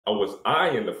I was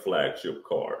eyeing the flagship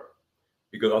card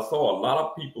because I saw a lot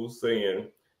of people saying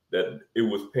that it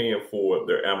was paying for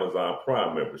their Amazon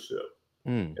Prime membership,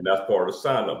 Mm. and that's part of the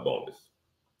sign-up bonus.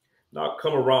 Now,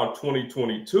 come around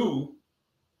 2022,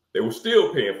 they were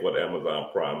still paying for the Amazon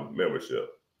Prime membership.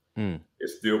 Mm.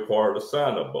 It's still part of the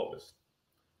sign-up bonus.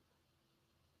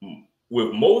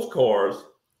 With most cars,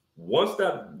 once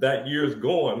that year is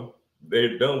gone,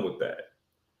 they're done with that.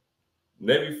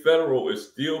 Navy Federal is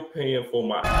still paying for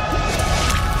my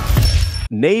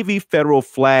Navy Federal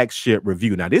Flagship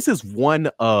Review. Now, this is one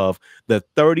of the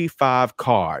 35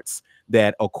 cards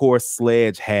that, of course,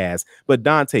 Sledge has. But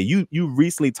Dante, you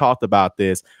recently talked about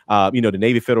this, the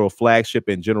Navy Federal Flagship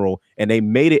in general, and they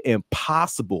made it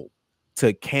impossible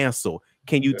to cancel.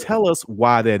 Can you tell us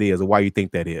why that is, or why you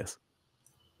think that is?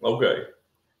 Okay.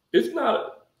 It's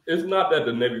not that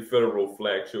the Navy Federal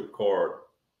Flagship card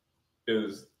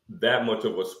is that much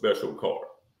of a special card.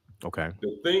 Okay.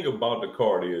 The thing about the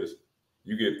card is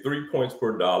you get 3 points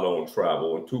per dollar on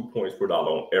travel and 2 points per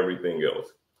dollar on everything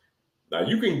else. Now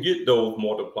you can get those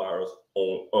multipliers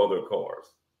on other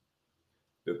cards.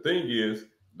 The thing is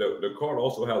the card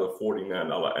also has a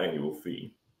 $49 annual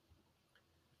fee.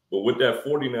 But with that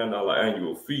 $49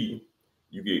 annual fee,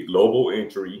 you get global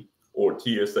entry or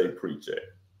TSA pre-check.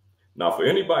 Now, for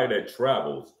anybody that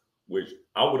travels, which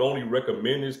I would only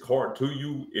recommend this card to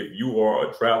you if you are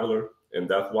a traveler, and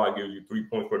that's why I give you 3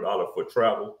 points per dollar for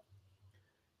travel.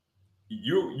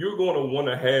 You're going to want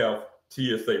to have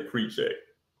TSA pre-check.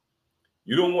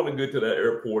 You don't want to get to that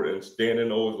airport and stand in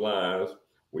those lines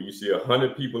where you see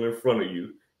 100 people in front of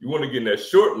you. You want to get in that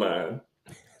short line,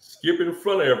 skip in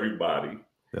front of everybody.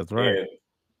 That's right. And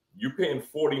you're paying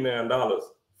 $49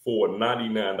 for a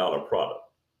 $99 product.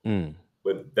 Mm.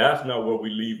 But that's not where we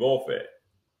leave off at.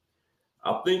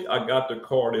 I think I got the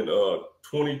card in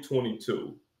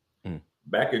 2022. Mm.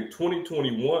 Back in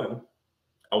 2021,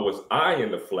 I was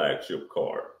eyeing the flagship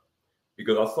card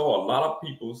because I saw a lot of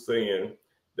people saying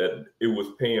that it was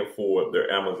paying for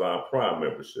their Amazon Prime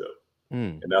membership.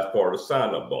 Mm. And that's part of the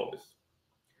sign-up bonus.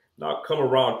 Now, come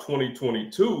around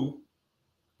 2022,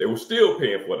 they were still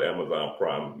paying for the Amazon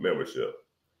Prime membership.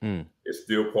 Mm. It's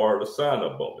still part of the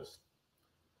sign-up bonus.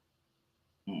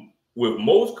 With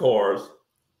most cars,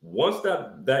 once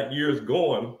that year is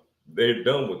gone, they're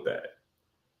done with that.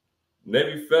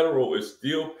 Navy Federal is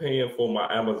still paying for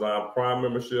my Amazon Prime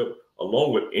membership,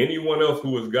 along with anyone else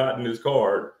who has gotten this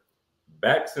card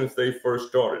back since they first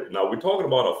started. Now, we're talking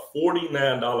about a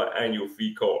 $49 annual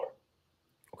fee card.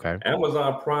 Okay.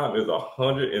 Amazon Prime is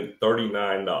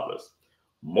 $139.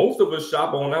 Most of us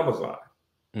shop on Amazon.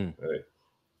 Mm. Right?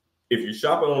 If you're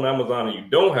shopping on Amazon and you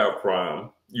don't have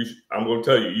Prime, I'm going to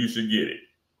tell you should get it.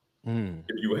 Mm.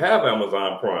 If you have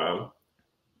Amazon Prime,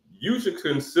 you should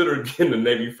consider getting the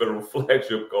Navy Federal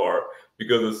Flagship card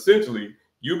because essentially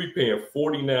you'll be paying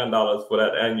 $49 for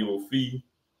that annual fee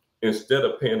instead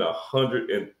of paying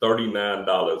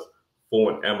 $139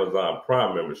 for an Amazon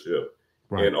Prime membership.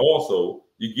 Right. And also,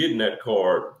 you're getting that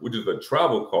card, which is a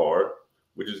travel card,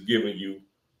 which is giving you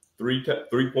 3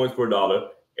 points per dollar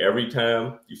every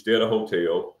time you stay at a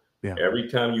hotel, every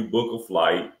time you book a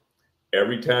flight,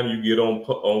 every time you get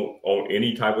on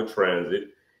any type of transit,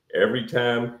 every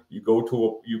time you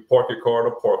go you park your car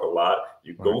at a parking lot,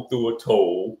 you go through a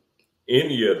toll,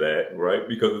 any of that, right?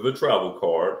 Because it's a travel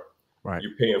card. Right.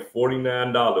 You're paying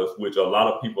 $49, which a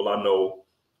lot of people I know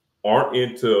aren't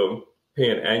into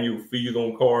paying annual fees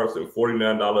on cars, and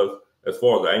 $49 as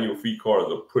far as the annual fee card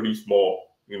is a pretty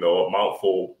small, amount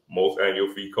for most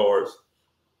annual fee cards.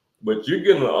 But you're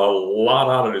getting a lot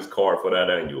out of this card for that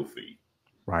annual fee.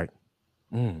 Right.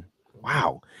 Mm.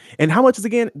 Wow. And how much is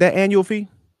again that annual fee?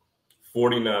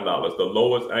 $49, the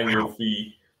lowest annual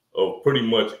fee of pretty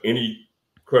much any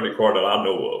credit card that I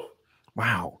know of.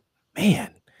 Wow,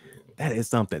 man, that is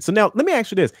something. So now let me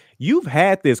ask you this. You've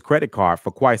had this credit card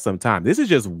for quite some time. This is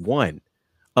just one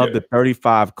of the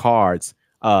 35 cards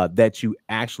that you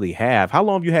actually have. How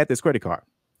long have you had this credit card?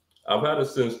 I've had it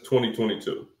since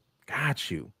 2022.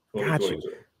 Got you.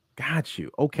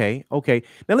 Okay.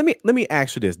 Now let me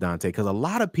ask you this, Dante, because a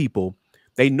lot of people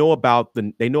they know about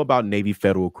Navy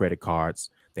Federal credit cards.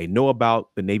 They know about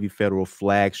the Navy Federal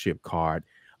Flagship card.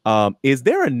 Is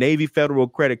there a Navy Federal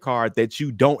credit card that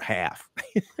you don't have?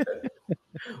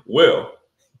 Well,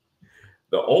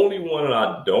 the only one that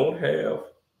I don't have,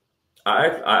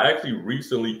 I actually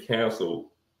recently canceled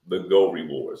the Go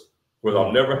Rewards because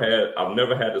I've never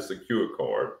had a secure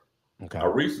card. Okay. I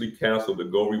recently canceled the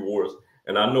Go Rewards,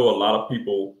 and I know a lot of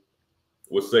people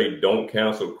would say don't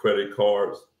cancel credit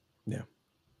cards. Yeah.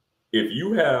 If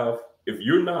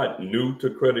you're not new to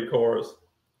credit cards,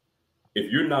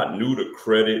 if you're not new to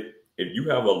credit if you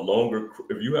have a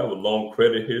long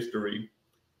credit history,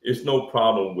 it's no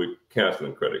problem with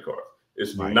canceling credit cards.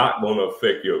 It's Right. not going to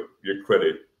affect your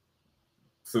credit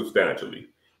substantially.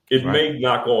 It Right. may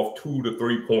knock off 2 to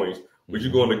 3 points, but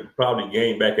you're Mhm. going to probably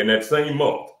gain back in that same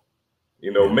month.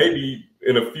 You know, Yeah. maybe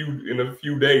in a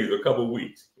few days, a couple of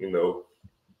weeks. You know,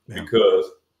 Yeah.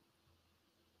 because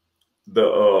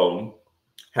the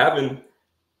having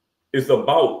it's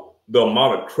about the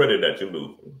amount of credit that you're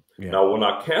losing. Yeah. Now, when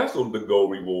I canceled the Go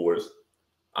Rewards,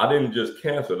 I didn't just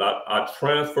cancel it. I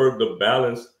transferred the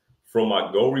balance from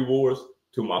my Go Rewards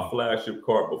to my flagship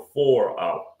card before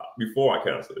I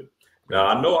canceled it. Now,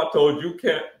 I know I told you,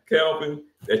 Calvin,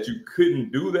 that you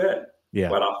couldn't do that, Yeah.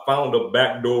 but I found a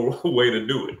backdoor way to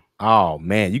do it. Oh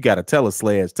man, you got to tell us,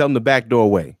 Sledge. Tell them the backdoor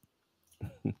way.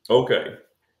 Okay.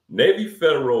 Navy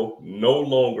Federal no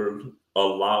longer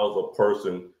allows a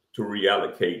person to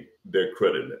reallocate their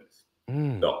credit limits.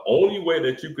 The only way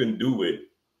that you can do it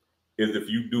is if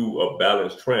you do a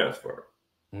balance transfer.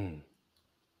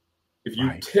 If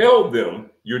you tell them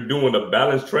you're doing a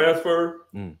balance transfer,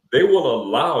 they will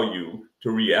allow you to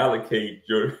reallocate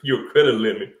your credit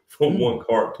limit from one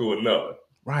card to another.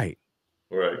 Right.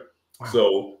 Right. Wow.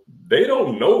 So they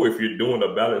don't know if you're doing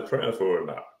a balance transfer or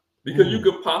not, because you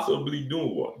could possibly do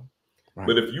one. Right.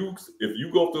 But if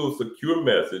you go through a secure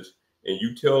message and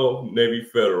you tell Navy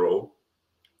Federal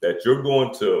that you're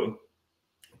going to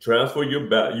transfer your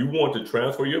you want to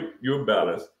transfer your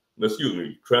balance,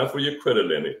 transfer your credit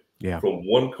limit from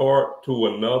one card to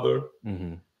another,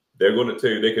 they're going to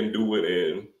tell you they can do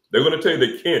it they're going to tell you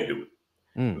they can't do it.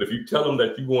 But if you tell them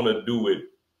that you want to do it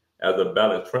as a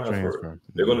balance transfer.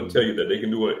 They're going to tell you that they can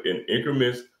do it in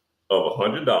increments of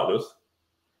 $100.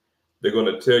 They're going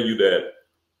to tell you that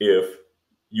if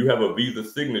you have a Visa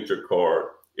signature card,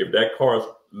 if that card's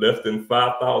less than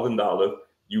 $5,000,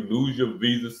 you lose your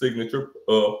Visa signature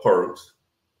perks.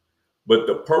 But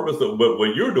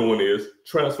what you're doing is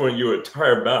transferring your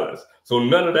entire balance. So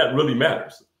none of that really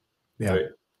matters. Yeah. Right?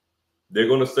 They're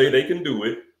going to say they can do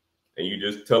it, and you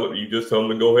just tell them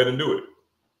to go ahead and do it.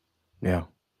 Yeah.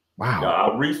 Wow. Now,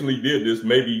 I recently did this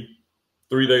maybe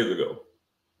 3 days ago.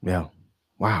 Yeah.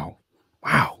 Wow.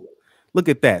 Wow. Look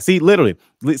at that. See, literally,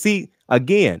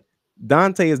 again,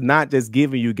 Dante is not just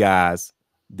giving you guys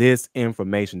this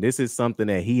information. This is something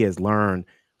that he has learned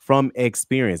from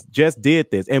experience. Just did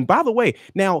this. And by the way,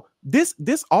 now this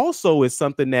also is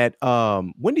something that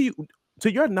when do you,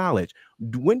 to your knowledge,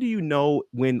 when do you know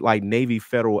when like Navy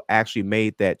Federal actually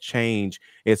made that change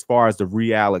as far as the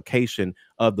reallocation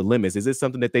of the limits? Is it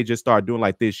something that they just started doing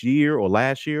like this year or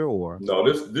last year or? No,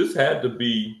 this had to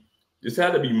be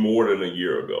more than a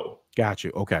year ago. Got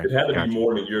you. Okay. It had to be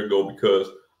more than a year ago because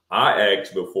I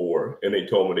asked before and they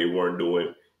told me they weren't doing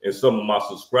it. And some of my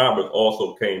subscribers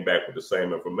also came back with the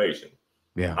same information.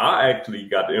 Yeah. I actually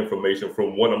got the information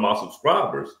from one of my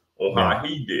subscribers on how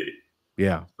he did it.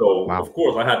 Yeah. So of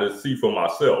course I had to see for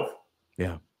myself.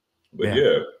 Yeah. But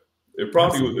it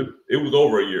probably was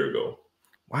over a year ago.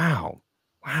 Wow.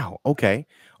 Wow. Okay.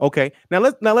 Okay. Now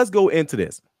let's go into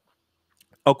this.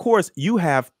 Of course, you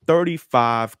have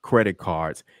 35 credit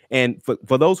cards. And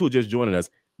for those who are just joining us,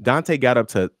 Dante got up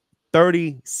to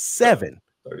 37.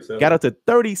 37. Got up to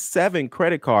 37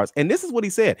 credit cards. And this is what he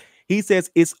said. He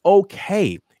says it's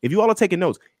okay. If you all are taking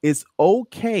notes, it's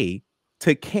okay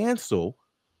to cancel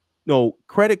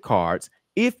credit cards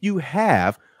if you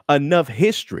have enough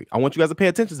history. I want you guys to pay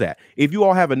attention to that. If you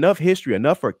all have enough history,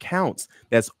 enough accounts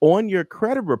that's on your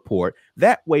credit report,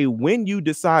 that way, when you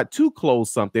decide to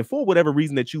close something for whatever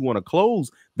reason that you want to close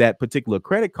that particular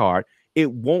credit card, it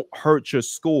won't hurt your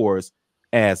scores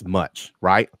as much,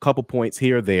 right? A couple points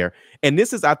here or there. And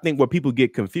this is, I think, where people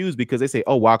get confused because they say,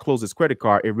 oh, well, I close this credit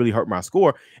card, it really hurt my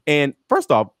score. And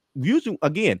first off, usually,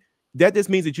 again, that just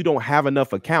means that you don't have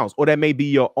enough accounts, or that may be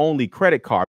your only credit card.